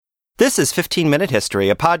This is 15-Minute History,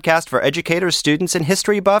 a podcast for educators, students, and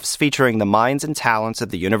history buffs featuring the minds and talents of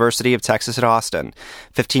the University of Texas at Austin.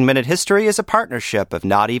 15-Minute History is a partnership of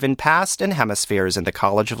Not Even Past and Hemispheres in the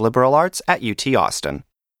College of Liberal Arts at UT Austin.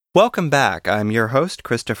 Welcome back. I'm your host,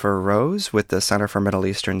 Christopher Rose, with the Center for Middle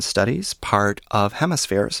Eastern Studies, part of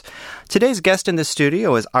Hemispheres. Today's guest in the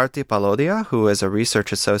studio is Aarti Bhalodia, who is a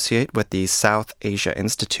research associate with the South Asia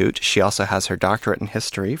Institute. She also has her doctorate in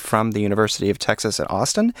history from the University of Texas at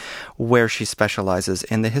Austin, where she specializes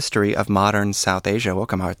in the history of modern South Asia.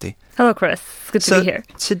 Welcome, Aarti. Hello, Chris. Good to be here.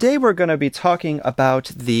 Today we're going to be talking about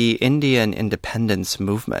the Indian independence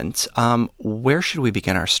movement. Where should we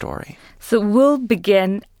begin our story? So we'll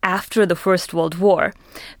begin after the First World War,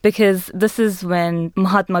 because this is when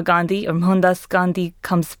Mahatma Gandhi or Mohandas Gandhi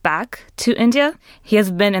comes back to India. He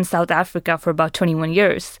has been in South Africa for about 21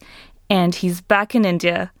 years, and he's back in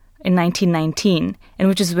India in 1919, and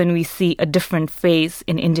which is when we see a different phase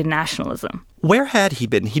in Indian nationalism. Where had he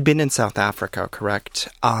been? He'd been in South Africa, correct?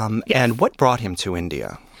 Yes. And what brought him to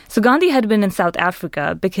India? So Gandhi had been in South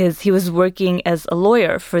Africa because he was working as a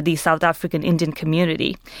lawyer for the South African Indian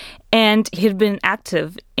community. And he had been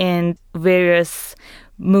active in various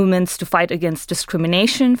movements to fight against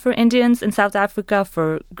discrimination for Indians in South Africa,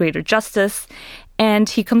 for greater justice. And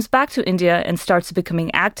he comes back to India and starts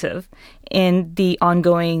becoming active in the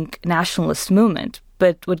ongoing nationalist movement.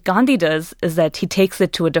 But what Gandhi does is that he takes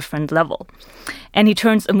it to a different level. And he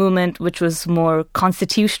turns a movement which was more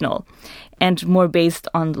constitutional and more based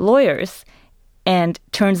on lawyers and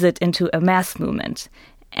turns it into a mass movement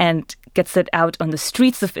and gets it out on the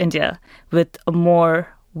streets of India with a more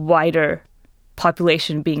wider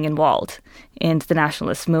population being involved in the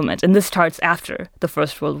nationalist movement. And this starts after the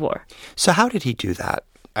First World War. So how did he do that?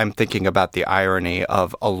 I'm thinking about the irony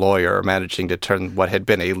of a lawyer managing to turn what had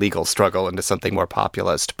been a legal struggle into something more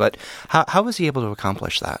populist. But how was he able to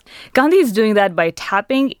accomplish that? Gandhi is doing that by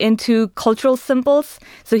tapping into cultural symbols.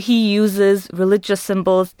 So he uses religious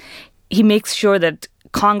symbols. He makes sure that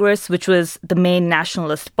Congress, which was the main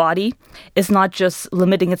nationalist body, is not just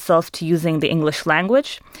limiting itself to using the English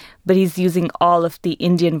language, but he's using all of the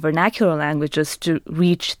Indian vernacular languages to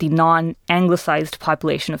reach the non-anglicized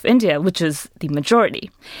population of India, which is the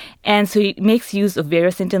majority. And so he makes use of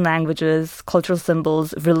various Indian languages, cultural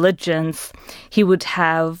symbols, religions. He would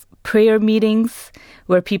have prayer meetings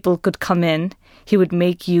where people could come in. He would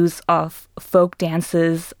make use of folk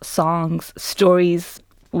dances, songs, stories,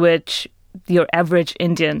 which your average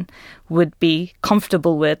Indian would be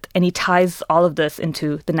comfortable with, and he ties all of this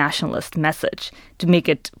into the nationalist message to make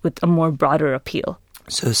it with a more broader appeal.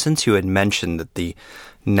 So since you had mentioned that the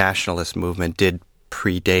nationalist movement did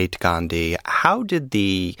predate Gandhi, how did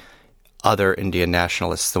the other Indian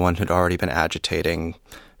nationalists, the ones who'd already been agitating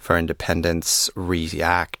for independence,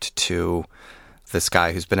 react to this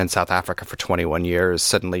guy who's been in South Africa for 21 years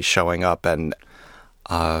suddenly showing up and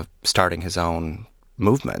starting his own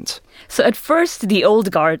movement? So at first, the old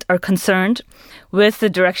guard are concerned with the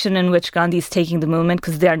direction in which Gandhi is taking the movement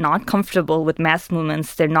because they are not comfortable with mass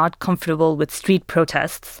movements. They're not comfortable with street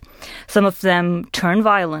protests. Some of them turn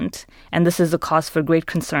violent, and this is a cause for great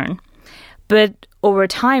concern. But over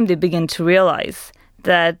time, they begin to realize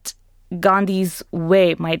that Gandhi's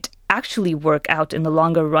way might actually work out in the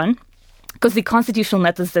longer run, because the constitutional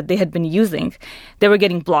methods that they had been using, they were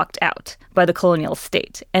getting blocked out by the colonial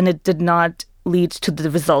state, and it did not lead to the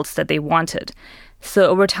results that they wanted. So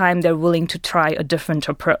over time, they're willing to try a different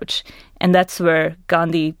approach. And that's where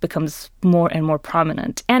Gandhi becomes more and more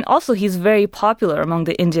prominent. And also, he's very popular among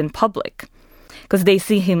the Indian public because they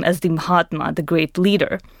see him as the Mahatma, the great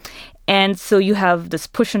leader. And so you have this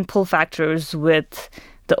push and pull factors with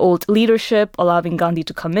the old leadership allowing Gandhi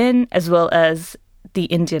to come in, as well as the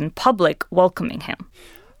Indian public welcoming him.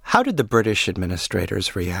 How did the British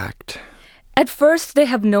administrators react? At first, they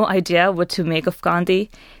have no idea what to make of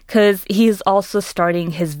Gandhi because he's also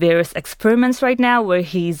starting his various experiments right now where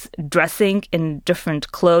he's dressing in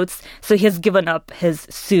different clothes. So he has given up his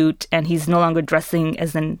suit and he's no longer dressing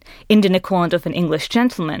as an Indian equivalent of an English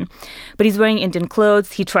gentleman. But he's wearing Indian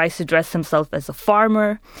clothes. He tries to dress himself as a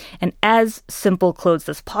farmer and as simple clothes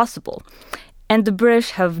as possible. And the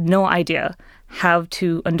British have no idea how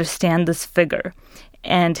to understand this figure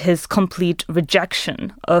and his complete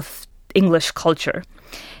rejection of English culture.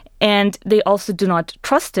 And they also do not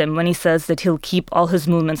trust him when he says that he'll keep all his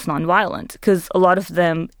movements nonviolent, because a lot of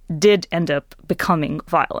them did end up becoming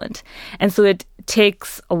violent. And so it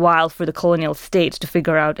takes a while for the colonial state to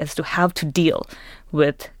figure out as to how to deal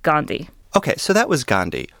with Gandhi. Okay, so that was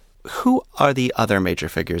Gandhi. Who are the other major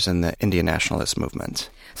figures in the Indian nationalist movement?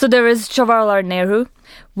 So there is Jawaharlal Nehru,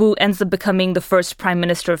 who ends up becoming the first Prime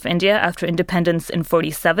Minister of India after independence in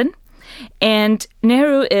 1947. And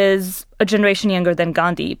Nehru is a generation younger than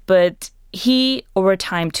Gandhi, but he, over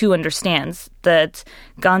time, too, understands that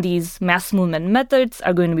Gandhi's mass movement methods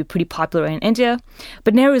are going to be pretty popular in India.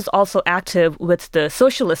 But Nehru is also active with the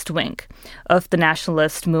socialist wing of the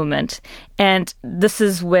nationalist movement. And this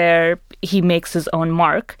is where he makes his own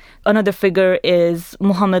mark. Another figure is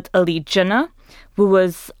Muhammad Ali Jinnah, who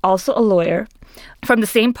was also a lawyer from the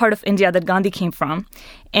same part of India that Gandhi came from,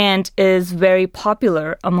 and is very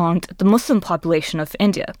popular among the Muslim population of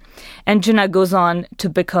India. And Jinnah goes on to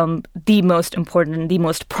become the most important, the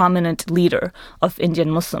most prominent leader of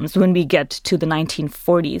Indian Muslims when we get to the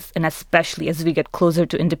 1940s, and especially as we get closer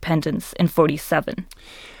to independence in 47.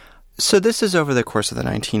 So this is over the course of the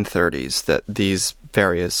 1930s that these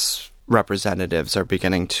various representatives are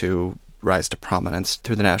beginning to rise to prominence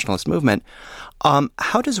through the nationalist movement.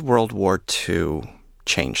 How does World War II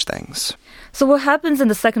change things? So what happens in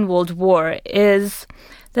the Second World War is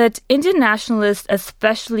that Indian nationalists,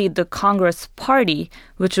 especially the Congress Party,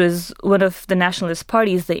 which was one of the nationalist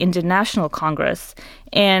parties, the Indian National Congress,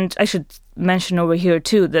 and I should mention over here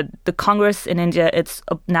too that the Congress in India, it's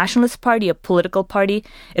a nationalist party, a political party.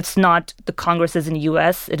 It's not the Congress as in the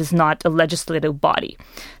US. It is not a legislative body.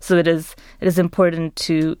 So it is important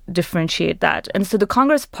to differentiate that. And so the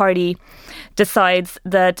Congress Party decides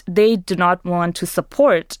that they do not want to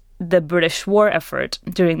support the British war effort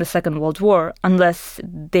during the Second World War unless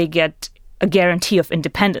they get a guarantee of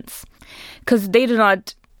independence, because they do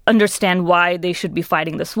not understand why they should be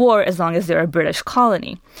fighting this war as long as they're a British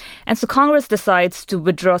colony. And so Congress decides to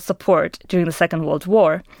withdraw support during the Second World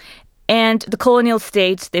War. And the colonial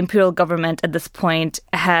state, the imperial government at this point,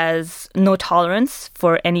 has no tolerance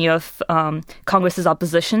for any of Congress's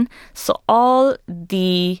opposition. So all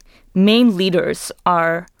the main leaders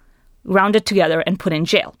are rounded together and put in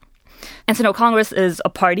jail. And so now Congress is a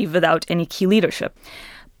party without any key leadership.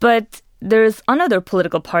 But there's another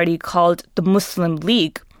political party called the Muslim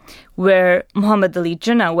League, where Muhammad Ali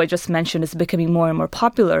Jinnah, who I just mentioned, is becoming more and more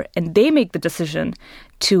popular. And they make the decision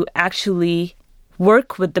to actually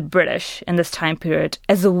work with the British in this time period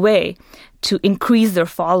as a way to increase their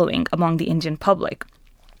following among the Indian public.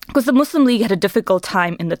 Because the Muslim League had a difficult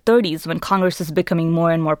time in the 30s when Congress is becoming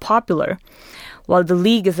more and more popular, while the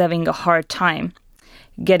League is having a hard time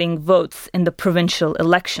getting votes in the provincial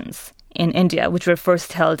elections in India, which were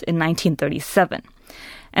first held in 1937.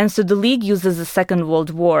 And so the League uses the Second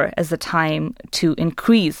World War as a time to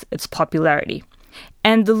increase its popularity.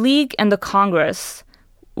 And the League and the Congress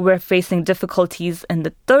were facing difficulties in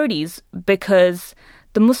the 30s because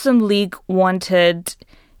the Muslim League wanted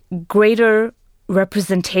greater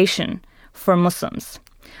representation for Muslims,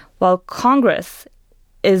 while Congress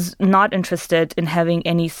is not interested in having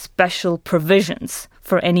any special provisions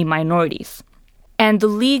for any minorities. And the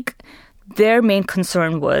League, their main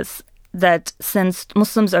concern was that since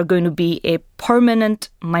Muslims are going to be a permanent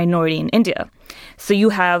minority in India, so you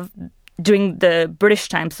have, during the British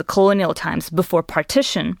times, the colonial times before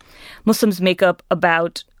partition, Muslims make up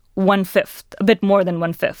about 1/5, a bit more than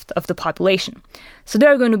 1/5 of the population. So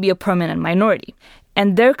they're going to be a permanent minority.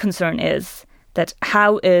 And their concern is that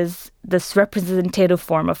how is this representative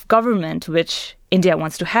form of government, which India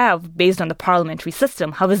wants to have based on the parliamentary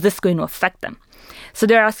system, how is this going to affect them? So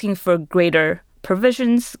they're asking for greater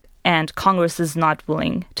provisions, and Congress is not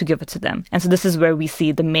willing to give it to them. And so this is where we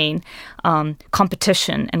see the main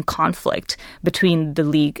competition and conflict between the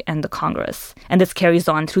League and the Congress. And this carries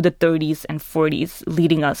on through the 30s and 40s,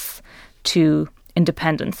 leading us to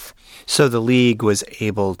independence. So the League was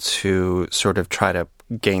able to sort of try to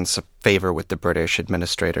gain some favor with the British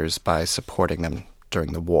administrators by supporting them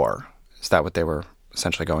during the war. Is that what they were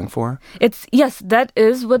essentially going for? Yes, that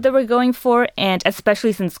is what they were going for, and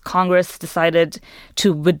especially since Congress decided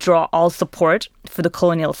to withdraw all support for the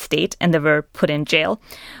colonial state and they were put in jail,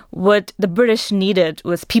 what the British needed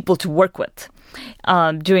was people to work with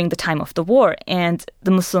during the time of the war, and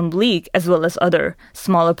the Muslim League, as well as other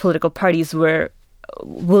smaller political parties, were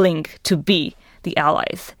willing to be the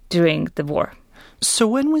allies during the war. So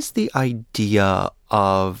when was the idea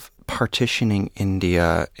of partitioning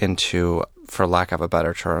India into, for lack of a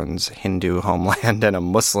better terms, Hindu homeland and a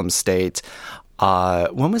Muslim state,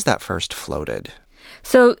 when was that first floated?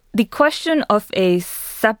 So the question of a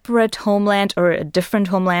separate homeland or a different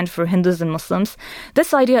homeland for Hindus and Muslims,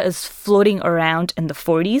 this idea is floating around in the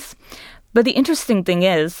 40s. But the interesting thing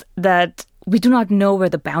is that we do not know where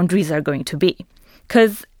the boundaries are going to be,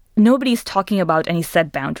 because nobody's talking about any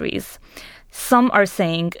set boundaries. Some are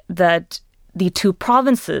saying that the two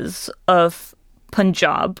provinces of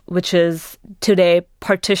Punjab, which is today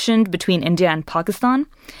partitioned between India and Pakistan,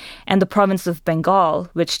 and the province of Bengal,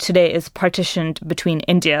 which today is partitioned between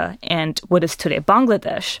India and what is today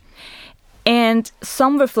Bangladesh. And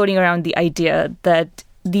some were floating around the idea that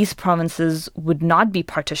these provinces would not be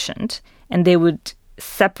partitioned and they would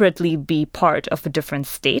separately be part of a different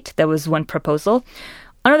state. That was one proposal.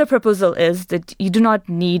 Another proposal is that you do not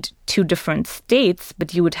need two different states,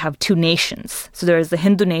 but you would have two nations. So there is a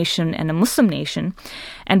Hindu nation and a Muslim nation,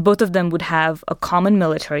 and both of them would have a common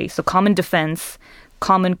military, so common defense,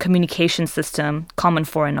 common communication system, common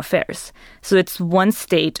foreign affairs. So it's one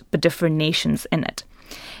state, but different nations in it.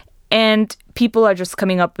 And people are just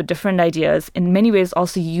coming up with different ideas, in many ways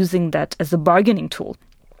also using that as a bargaining tool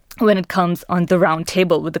when it comes on the round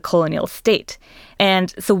table with the colonial state.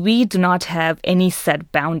 And so we do not have any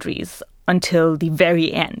set boundaries until the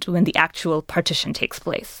very end, when the actual partition takes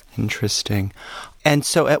place. Interesting. And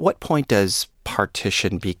so at what point does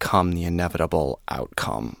partition become the inevitable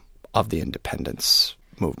outcome of the independence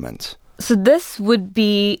movement? So this would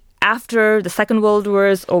be after the Second World War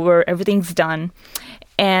is over, everything's done,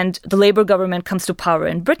 and the Labour government comes to power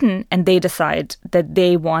in Britain, and they decide that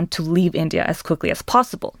they want to leave India as quickly as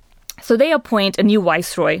possible. So they appoint a new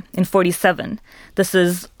viceroy in 1947. This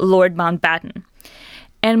is Lord Mountbatten.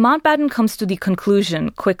 And Mountbatten comes to the conclusion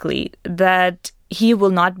quickly that he will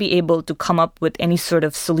not be able to come up with any sort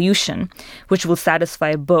of solution which will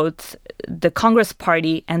satisfy both the Congress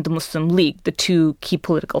Party and the Muslim League, the two key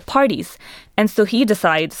political parties. And so he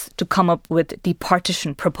decides to come up with the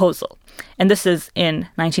partition proposal. And this is in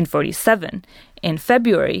 1947, in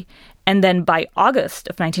February. And then by August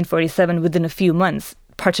of 1947, within a few months,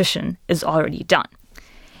 partition is already done.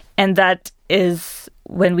 And that is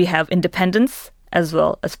when we have independence as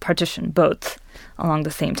well as partition, both along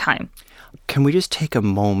the same time. Can we just take a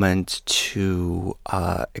moment to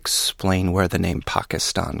explain where the name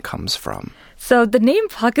Pakistan comes from? So the name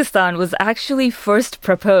Pakistan was actually first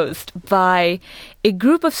proposed by a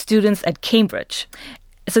group of students at Cambridge.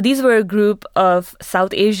 So these were a group of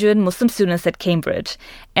South Asian Muslim students at Cambridge,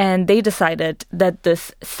 and they decided that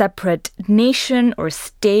this separate nation or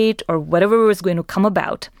state or whatever was going to come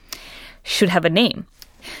about should have a name.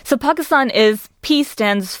 So Pakistan is, P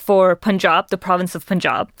stands for Punjab, the province of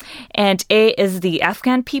Punjab, and A is the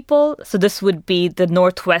Afghan people. So this would be the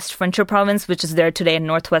Northwest Frontier Province, which is there today in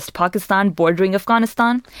Northwest Pakistan, bordering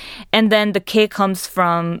Afghanistan. And then the K comes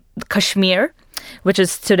from Kashmir, which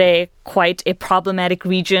is today quite a problematic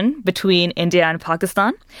region between India and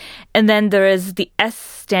Pakistan. And then there is the S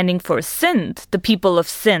standing for Sindh, the people of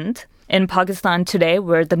Sindh in Pakistan today,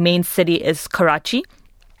 where the main city is Karachi.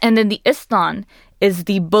 And then the Istan is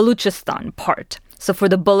the Baluchistan part. So for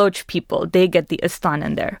the Baloch people, they get the Istan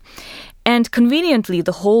in there. And conveniently,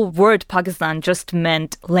 the whole word Pakistan just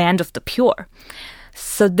meant land of the pure.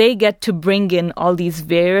 So they get to bring in all these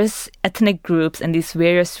various ethnic groups and these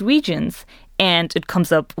various regions, and it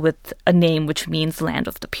comes up with a name which means land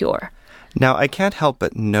of the pure. Now, I can't help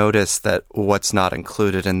but notice that what's not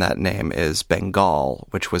included in that name is Bengal,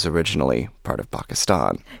 which was originally part of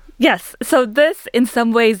Pakistan. Yes. So this, in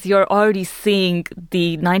some ways, you're already seeing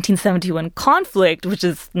the 1971 conflict, which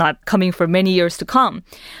is not coming for many years to come.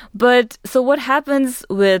 But so what happens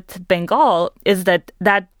with Bengal is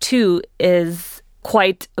that too is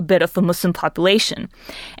quite a bit of a Muslim population.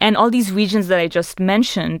 And all these regions that I just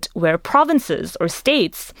mentioned were provinces or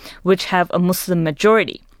states which have a Muslim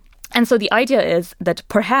majority. And so the idea is that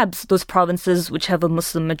perhaps those provinces which have a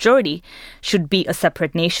Muslim majority should be a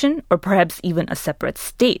separate nation or perhaps even a separate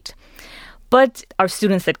state. But our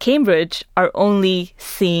students at Cambridge are only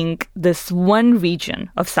seeing this one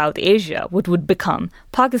region of South Asia, what would become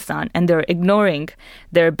Pakistan, and they're ignoring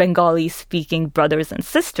their Bengali-speaking brothers and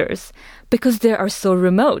sisters because they are so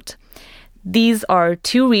remote. These are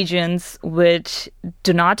two regions which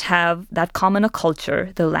do not have that common a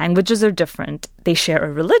culture. The languages are different. They share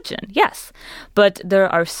a religion, yes. But there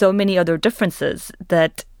are so many other differences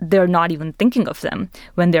that they're not even thinking of them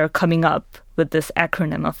when they're coming up with this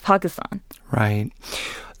acronym of Pakistan. Right.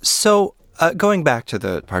 So going back to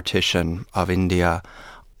the partition of India,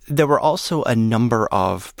 there were also a number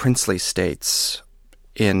of princely states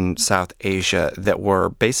in South Asia that were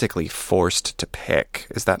basically forced to pick.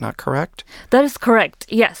 Is that not correct? That is correct,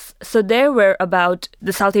 yes. So there were about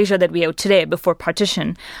the South Asia that we have today before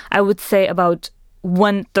partition, I would say about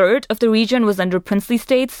 1/3 of the region was under princely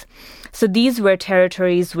states. So these were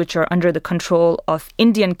territories which are under the control of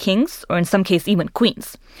Indian kings, or in some case even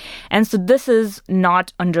queens. And so this is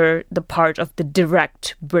not under the part of the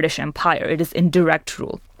direct British Empire. It is indirect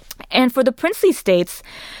rule. And for the princely states,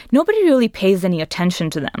 nobody really pays any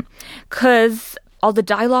attention to them because all the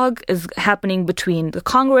dialogue is happening between the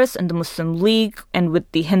Congress and the Muslim League and with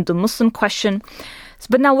the Hindu-Muslim question.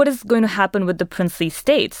 But now what is going to happen with the princely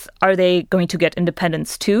states? Are they going to get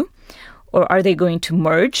independence too? Or are they going to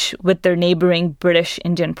merge with their neighboring British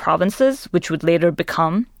Indian provinces, which would later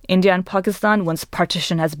become India and Pakistan once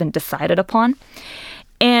partition has been decided upon?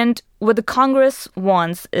 And what the Congress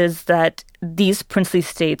wants is that these princely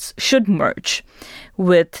states should merge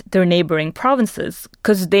with their neighboring provinces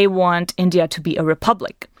because they want India to be a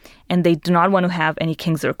republic and they do not want to have any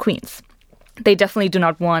kings or queens. They definitely do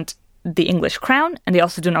not want the English crown, and they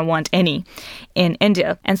also do not want any in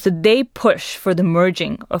India. And so they push for the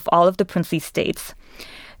merging of all of the princely states.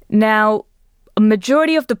 Now, a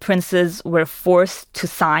majority of the princes were forced to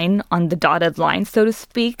sign on the dotted line, so to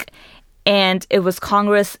speak, and it was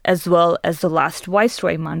Congress as well as the last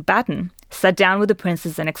Viceroy, Mountbatten, sat down with the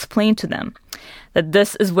princes and explained to them that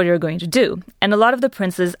this is what you're going to do. And a lot of the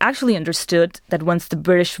princes actually understood that once the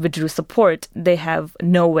British withdrew support, they have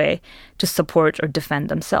no way to support or defend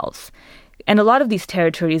themselves. And a lot of these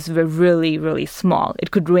territories were really, really small.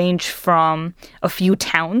 It could range from a few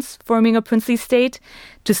towns forming a princely state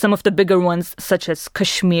to some of the bigger ones, such as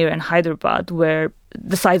Kashmir and Hyderabad, where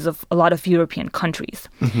the size of a lot of European countries.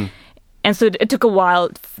 Mm-hmm. And so it took a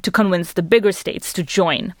while to convince the bigger states to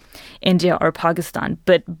join India or Pakistan.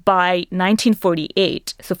 But by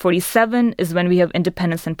 1948, so 47 is when we have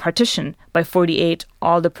independence and partition. By 48,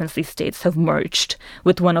 all the princely states have merged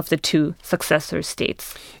with one of the two successor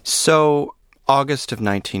states. So August of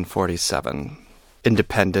 1947,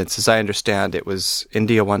 independence, as I understand, it was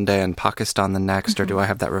India one day and Pakistan the next, or do I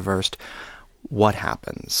have that reversed? What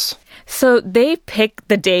happens? So they pick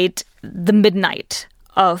the date, the midnight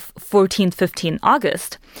of 15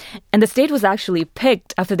 August. And the date was actually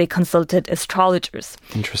picked after they consulted astrologers.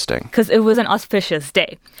 Interesting. Because it was an auspicious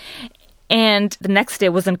day. And the next day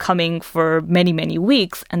wasn't coming for many, many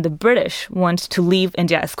weeks, and the British want to leave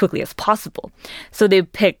India as quickly as possible. So they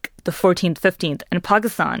pick the 14th, 15th, and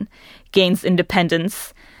Pakistan gains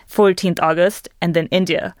independence 14th August, and then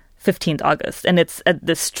India 15th August. And it's at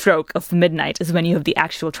the stroke of midnight is when you have the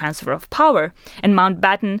actual transfer of power. And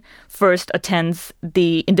Mountbatten first attends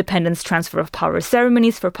the independence transfer of power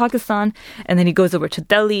ceremonies for Pakistan, and then he goes over to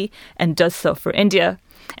Delhi and does so for India.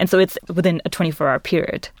 And so it's within a 24-hour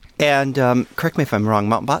period. And correct me if I'm wrong,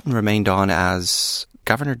 Mountbatten remained on as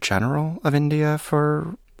Governor General of India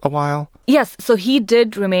for a while? Yes, so he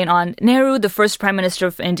did remain on. Nehru, the first Prime Minister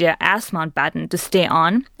of India, asked Mountbatten to stay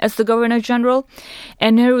on as the Governor General.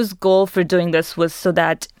 And Nehru's goal for doing this was so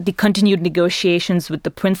that the continued negotiations with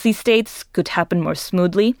the princely states could happen more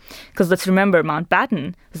smoothly. Because let's remember,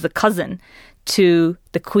 Mountbatten was the cousin to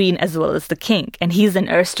the Queen as well as the King. And he's an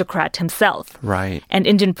aristocrat himself. Right. And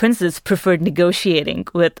Indian princes preferred negotiating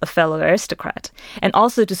with a fellow aristocrat. And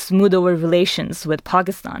also to smooth over relations with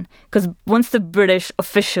Pakistan. Because once the British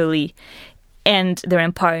officially end their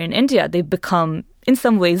empire in India, they become, in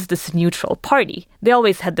some ways, this neutral party. They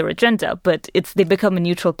always had their agenda, but they become a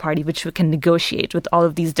neutral party which we can negotiate with all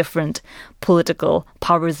of these different political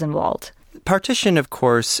powers involved. Partition, of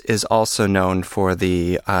course, is also known for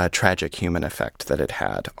the tragic human effect that it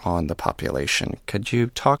had on the population. Could you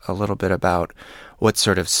talk a little bit about what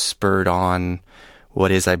sort of spurred on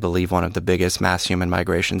what is, I believe, one of the biggest mass human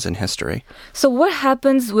migrations in history? So what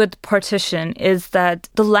happens with partition is that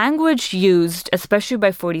the language used, especially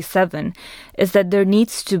by 47, is that there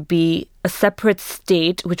needs to be a separate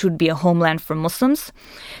state, which would be a homeland for Muslims,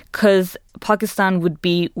 because Pakistan would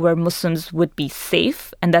be where Muslims would be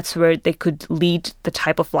safe, and that's where they could lead the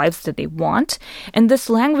type of lives that they want. And this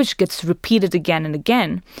language gets repeated again and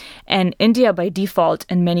again. And India, by default,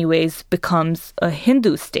 in many ways, becomes a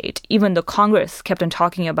Hindu state, even though Congress kept on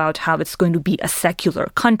talking about how it's going to be a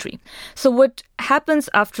secular country. So what happens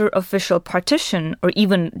after official partition, or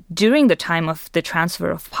even during the time of the transfer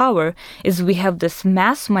of power, is we have this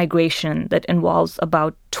mass migration that involves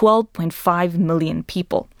about 12.5 million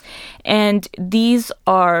people. And these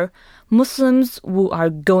are Muslims who are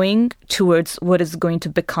going towards what is going to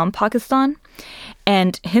become Pakistan,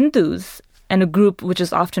 and Hindus, and a group which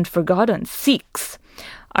is often forgotten, Sikhs,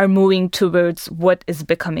 are moving towards what is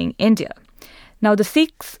becoming India. Now, the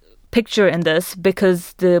Sikhs picture in this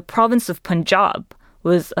because the province of Punjab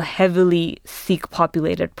was a heavily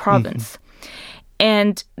Sikh-populated province.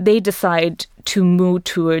 And they decide to move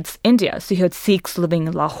towards India. So you had Sikhs living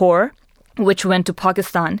in Lahore, which went to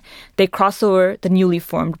Pakistan. They cross over the newly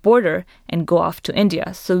formed border and go off to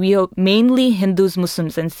India. So we have mainly Hindus,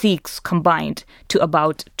 Muslims, and Sikhs combined to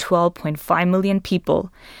about 12.5 million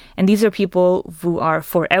people. And these are people who are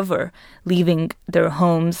forever leaving their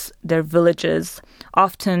homes, their villages,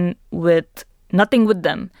 often with nothing with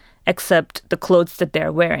them except the clothes that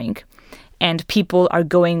they're wearing. And people are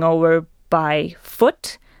going over by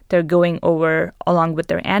foot. They're going over along with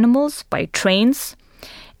their animals by trains.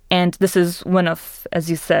 And this is one of, as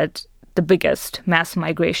you said, the biggest mass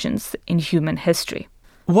migrations in human history.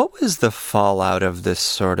 What was the fallout of this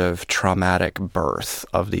sort of traumatic birth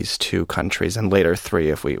of these two countries, and later three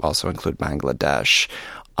if we also include Bangladesh?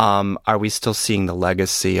 Are we still seeing the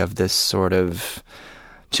legacy of this sort of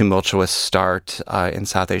tumultuous start in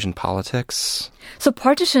South Asian politics? So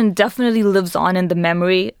partition definitely lives on in the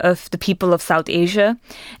memory of the people of South Asia.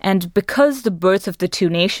 And because the birth of the two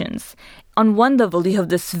nations, on one level, you have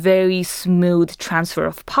this very smooth transfer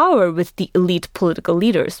of power with the elite political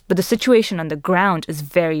leaders. But the situation on the ground is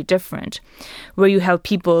very different, where you have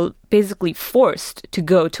people basically forced to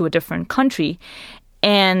go to a different country.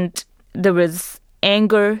 And there was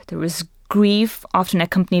anger, there was grief, often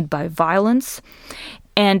accompanied by violence.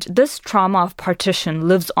 And this trauma of partition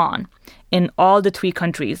lives on in all the three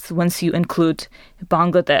countries once you include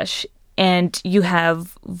Bangladesh. And you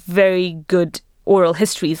have very good oral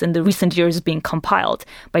histories in the recent years being compiled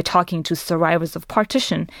by talking to survivors of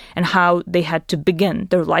partition and how they had to begin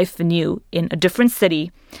their life anew in a different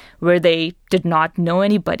city where they did not know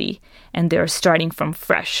anybody, and they're starting from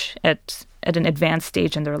fresh at an advanced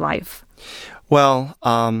stage in their life. Well,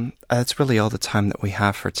 that's really all the time that we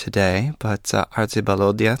have for today. But Aarti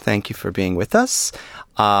Bhalodia, thank you for being with us.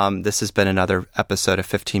 This has been another episode of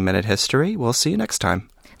 15-Minute History. We'll see you next time.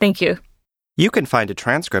 Thank you. You can find a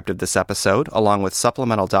transcript of this episode, along with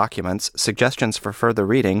supplemental documents, suggestions for further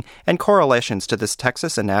reading, and correlations to the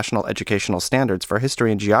Texas and National Educational Standards for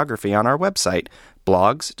History and Geography on our website,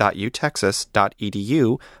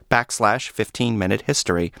 blogs.utexas.edu/15-minute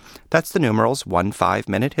history. That's the numerals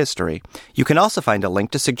 15-minute history. You can also find a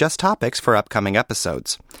link to suggest topics for upcoming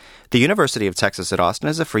episodes. The University of Texas at Austin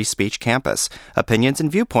is a free speech campus. Opinions and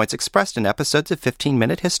viewpoints expressed in episodes of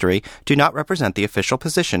 15-Minute History do not represent the official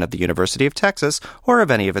position of the University of Texas or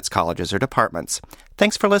of any of its colleges or departments.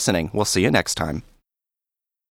 Thanks for listening. We'll see you next time.